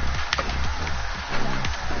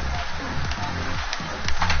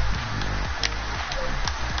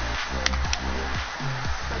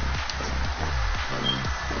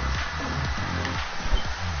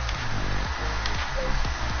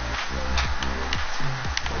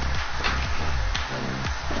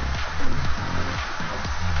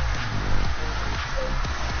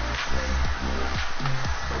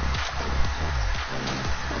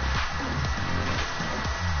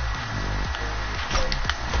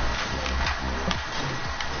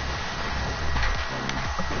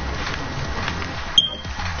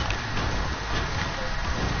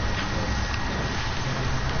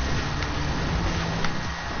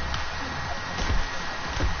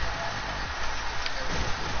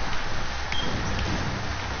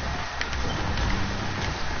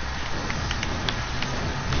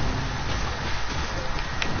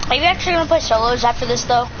 Are you actually gonna play solos after this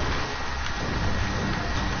though?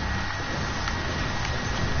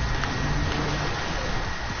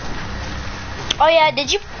 Oh yeah,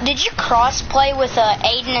 did you cross play with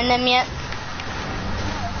Aiden and them yet?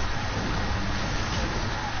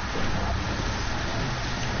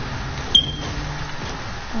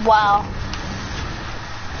 Wow.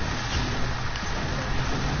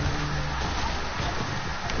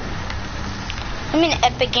 do you mean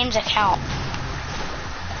Epic Games account?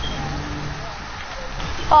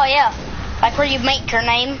 Oh yeah, like where you make your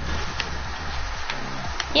name.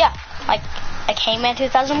 Yeah, like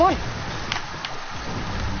Hayman2001.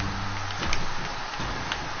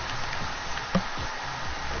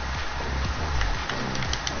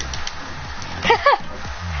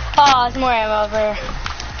 Oh, there's more ammo over here.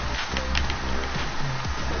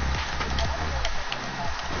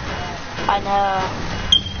 I know.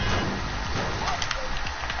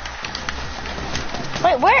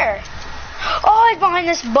 Wait, where? Oh, he's behind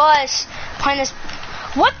this bus. Behind this.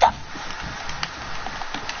 What the?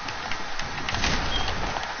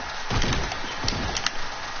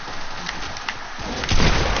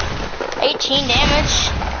 $18 damage.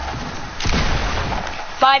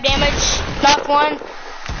 5 damage. Knocked one.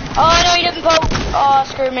 Oh no, he didn't poke. Oh,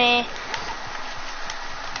 screw me.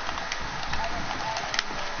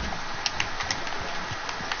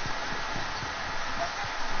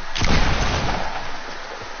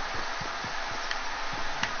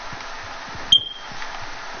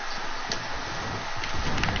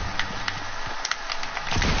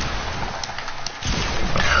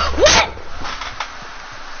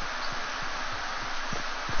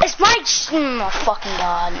 It's my oh fucking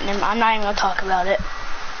god. I'm not even gonna talk about it.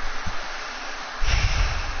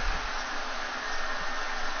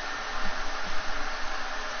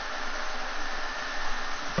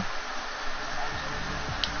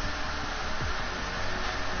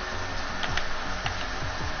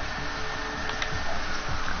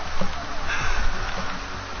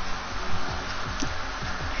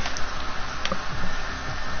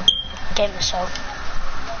 Game is so.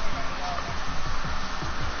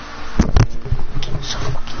 So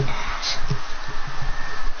fucking ass.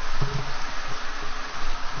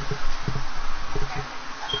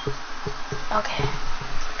 Okay.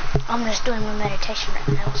 I'm just doing my meditation right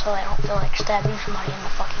now so I don't feel like stabbing somebody in the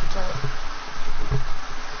fucking throat.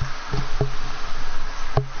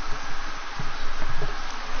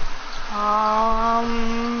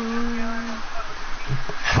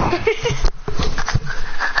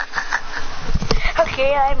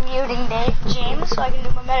 Okay, I'm muting James so I can do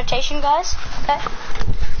my meditation, guys. Okay.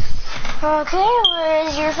 Okay,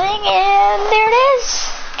 where's your thing? And there it is.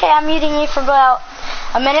 Okay, I'm muting you for about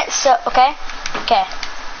a minute, so, okay? Okay.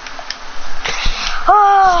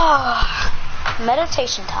 Oh,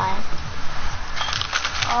 meditation time.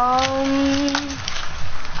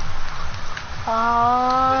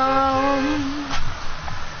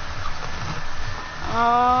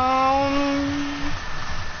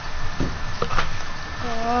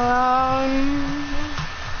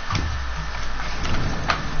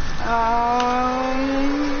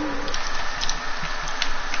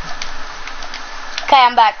 Okay,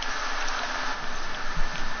 I'm back.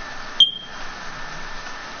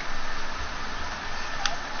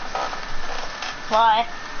 Why?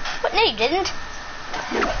 But no, you didn't.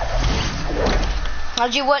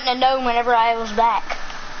 Cause you wouldn't have known whenever I was back.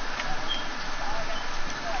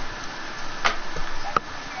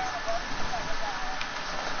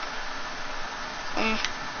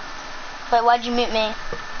 Wait, why'd you mute me?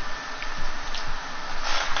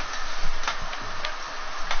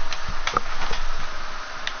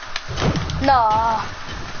 No.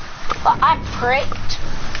 Well, I'm pricked.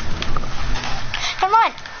 Come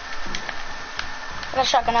on. I got a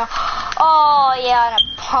shotgun now. Oh, yeah, and a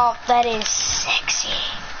pump. That is sexy.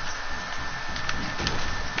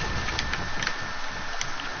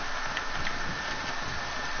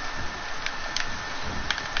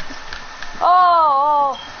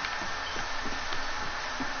 Oh.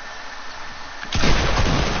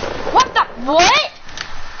 What the? What?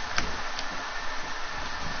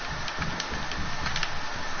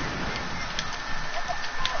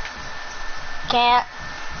 Can't.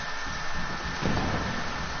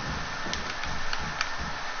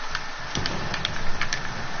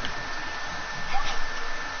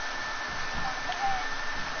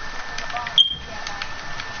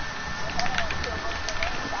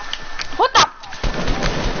 What the?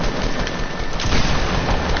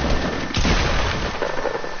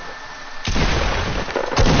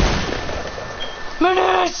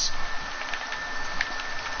 Minutes.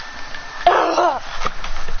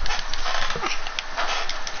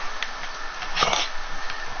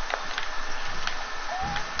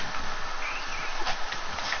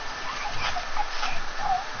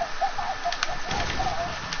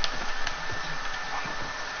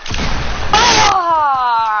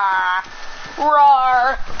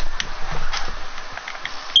 Roar.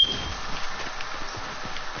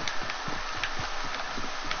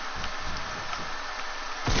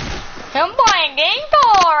 I'm playing game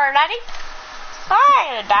door, daddy.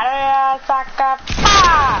 Hey,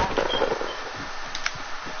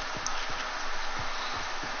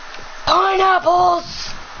 pineapples!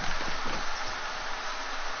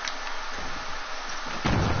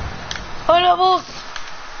 Pineapples!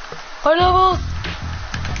 Pineapples!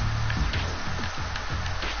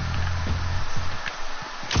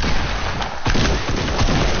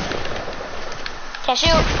 Can't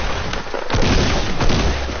shoot.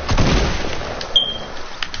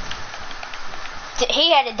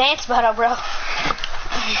 He had a dance battle, bro. I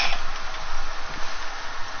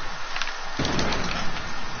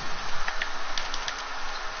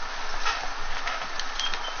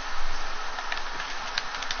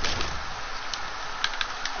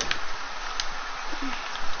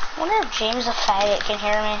wonder if James the faggot can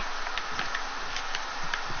hear me.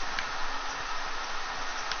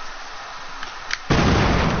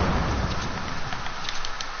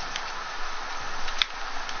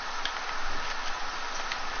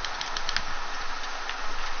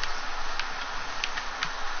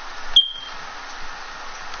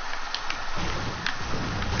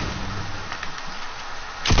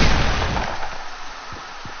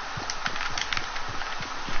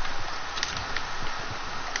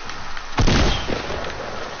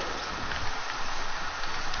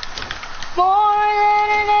 More than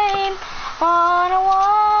a name on a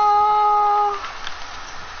wall.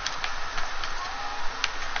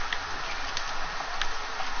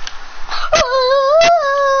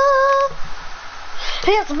 Ooh,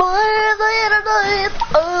 it's more than a name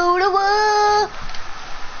on a wall.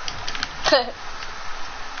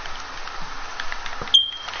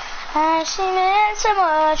 And she meant so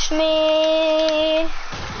much to me.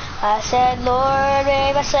 I said, Lord,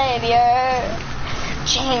 be my savior.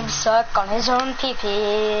 James sucked on his own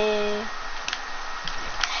pee-pee.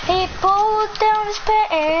 He pulled down his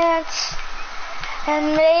pants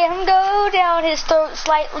and made him go down his throat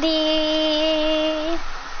slightly.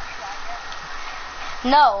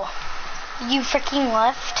 No, you freaking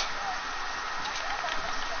left.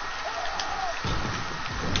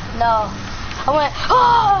 No, I went,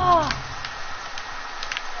 oh!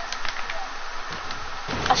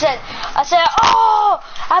 I said, oh!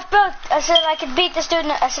 I said I could beat this dude.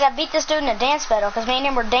 I said I beat this dude in a dance battle because me and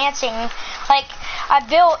him were dancing. Like I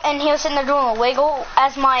built, and he was sitting there doing a wiggle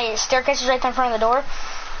as my staircase was right there in front of the door.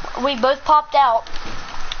 We both popped out,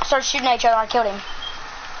 started shooting at each other, and I killed him.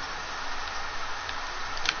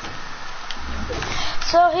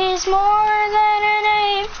 So he's more than a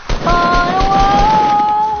name on a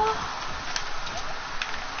wall.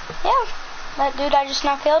 Yeah, that dude I just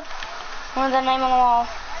now killed, more than a name on the wall.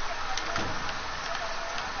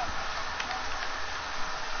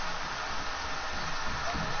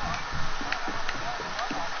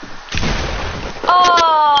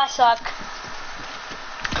 Oh, I suck.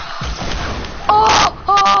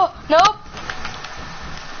 Oh, nope.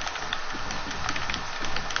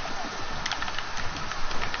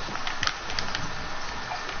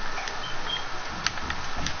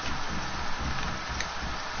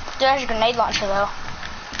 Dude, there's a grenade launcher though.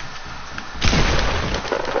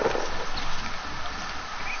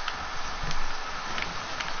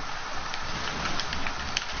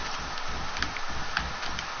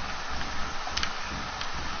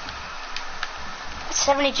 It's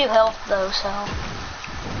 72 health though, so.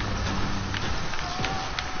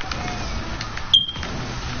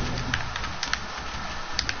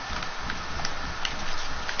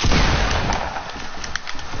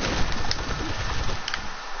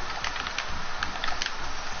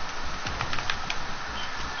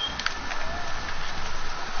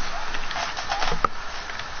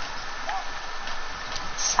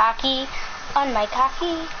 Saki on my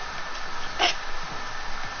coffee.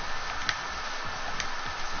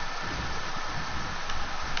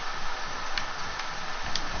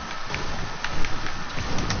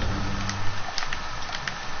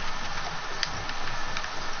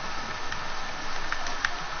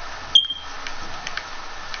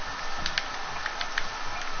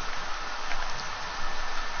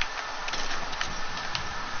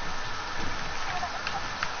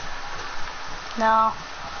 No.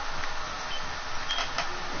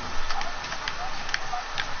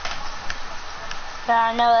 Yeah,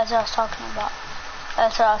 I know, that's what I was talking about.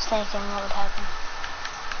 That's what I was thinking what would happen.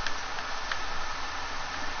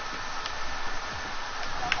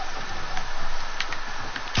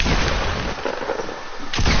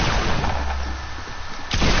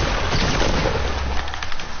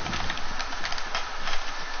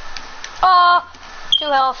 Oh! 2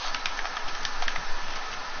 health.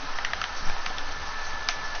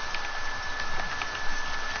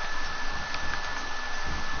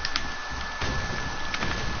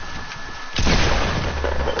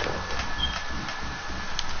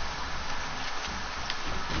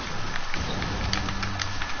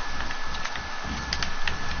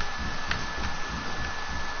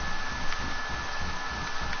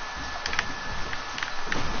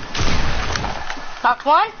 Knocked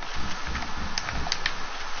one.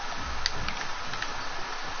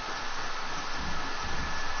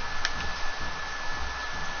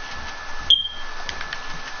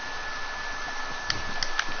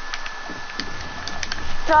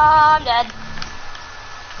 Oh, I'm dead.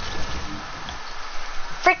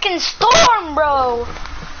 Freaking storm, bro.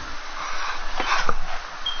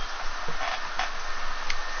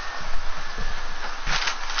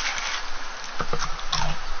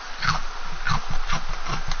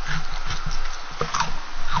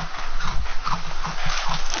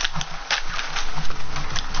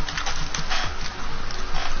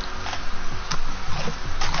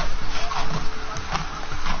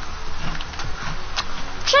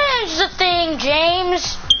 Change the thing,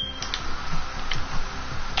 James.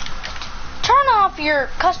 Turn off your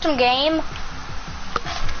custom game.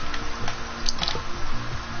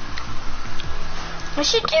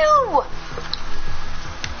 Yes, you do.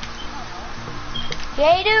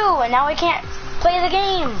 Yeah, you do. And now we can't play the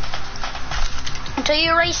game until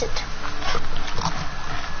you erase it.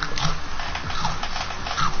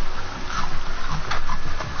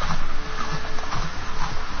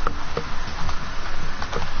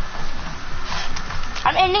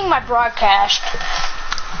 I'm ending my broadcast.